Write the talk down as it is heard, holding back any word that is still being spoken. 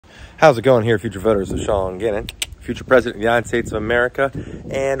How's it going here, future voters? It's Sean Gannon, future president of the United States of America.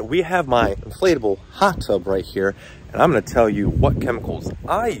 And we have my inflatable hot tub right here. And I'm gonna tell you what chemicals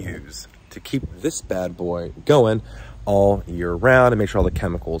I use to keep this bad boy going all year round and make sure all the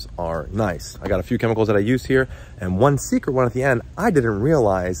chemicals are nice. I got a few chemicals that I use here, and one secret one at the end I didn't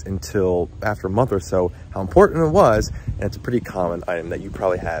realize until after a month or so how important it was, and it's a pretty common item that you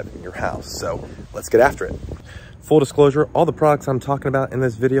probably have in your house. So let's get after it. Full disclosure, all the products I'm talking about in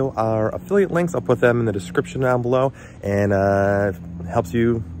this video are affiliate links. I'll put them in the description down below, and helps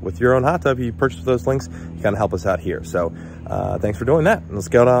you with your own hot tub. You purchase those links, you kind of help us out here. So thanks for doing that. Let's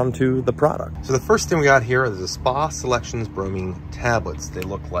get on to the product. So the first thing we got here is the Spa Selections bromine tablets. They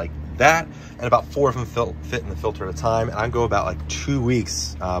look like that, and about 4 of them fit in the filter at a time. And I go about like 2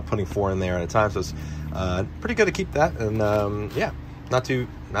 weeks putting 4 in there at a time. So it's pretty good to keep that. And yeah, not too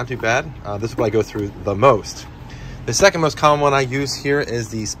bad. This is what I go through the most. The second most common one I use here is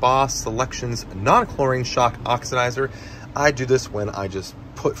the Spa Selections non-chlorine shock oxidizer. I do this when I just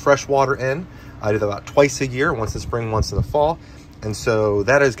put fresh water in. I do that about twice a year, once in the spring, once in the fall. And so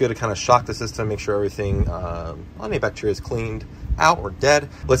that is good to kind of shock the system, make sure everything, any bacteria is cleaned out or dead.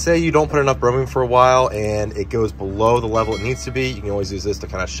 Let's say you don't put enough bromine for a while and it goes below the level it needs to be. You can always use this to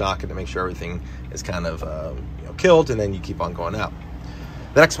kind of shock it to make sure everything is kind of killed, and then you keep on going out.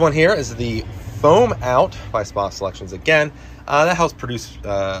 The next one here is the Foam Out by Spa Selections. Again, that helps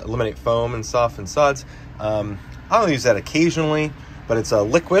eliminate foam and stuff and suds. I only use that occasionally, but it's a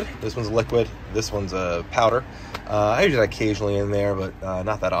liquid. This one's a liquid. This one's a powder. I use it occasionally in there, but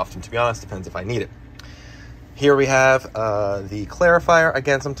not that often, to be honest. Depends if I need it. Here we have the clarifier.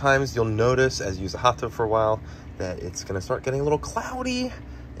 Again, sometimes you'll notice as you use the hot tub for a while that it's going to start getting a little cloudy,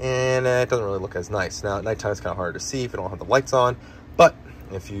 and it doesn't really look as nice. Now, at nighttime, it's kind of hard to see if you don't have the lights on, but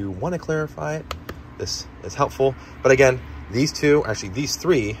if you want to clarify it, this is helpful. But again, these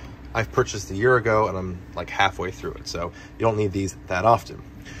three, I've purchased a year ago, and I'm like halfway through it, so you don't need these that often.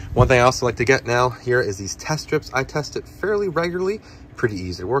 One thing I also like to get now here is these test strips. I test it fairly regularly, pretty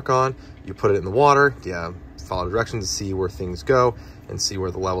easy to work on. You put it in the water, follow directions to see where things go and see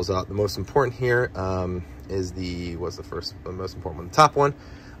where the levels are. The most important here is the most important one, the top one.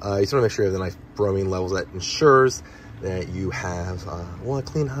 You just want to make sure you have the nice bromine levels that ensures that you have a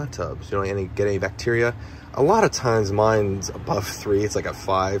clean hot tub, so you don't get any bacteria. A lot of times mine's above 3, it's like a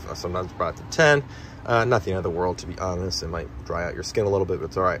 5, sometimes brought to 10. Not the end of the world, to be honest. It might dry out your skin a little bit, but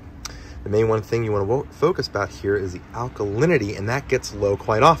it's all right. The main one thing you want to focus about here is the alkalinity, and that gets low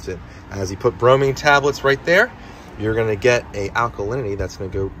quite often. As you put bromine tablets right there, you're going to get a alkalinity that's going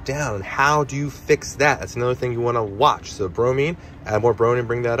to go down. And how do you fix that? That's another thing you want to watch. So bromine, add more bromine,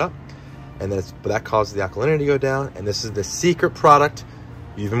 bring that up. And then that causes the alkalinity to go down. And this is the secret product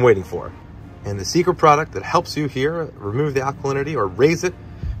you've been waiting for. And the secret product that helps you here remove the alkalinity or raise it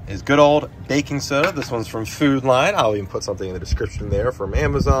is good old baking soda. This one's from Food Line. I'll even put something in the description there from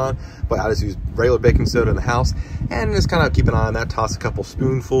Amazon. But I just use regular baking soda in the house, and just kind of keep an eye on that. Toss a couple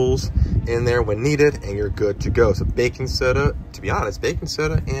spoonfuls in there when needed, and you're good to go. So baking soda, to be honest, baking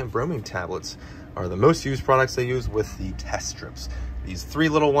soda and bromine tablets are the most used products I use with the test strips. These 3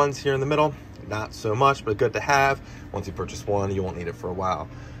 little ones here in the middle, not so much, but good to have. Once you purchase one, you won't need it for a while.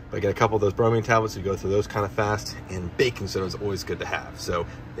 But get a couple of those bromine tablets, you go through those kind of fast, and baking soda is always good to have. So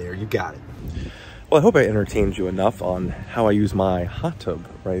there you got it. Well, I hope I entertained you enough on how I use my hot tub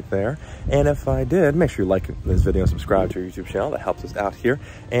right there. And if I did, make sure you like this video and subscribe to our YouTube channel. That helps us out here.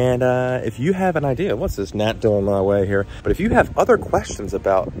 And if you have an idea, what's this gnat doing my way here? But if you have other questions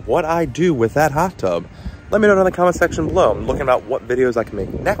about what I do with that hot tub, let me know in the comment section below. I'm looking about what videos I can make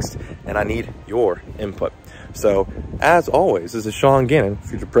next, and I need your input. So, as always, this is Sean Gannon,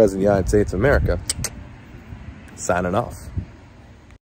 future president of the United States of America, signing off.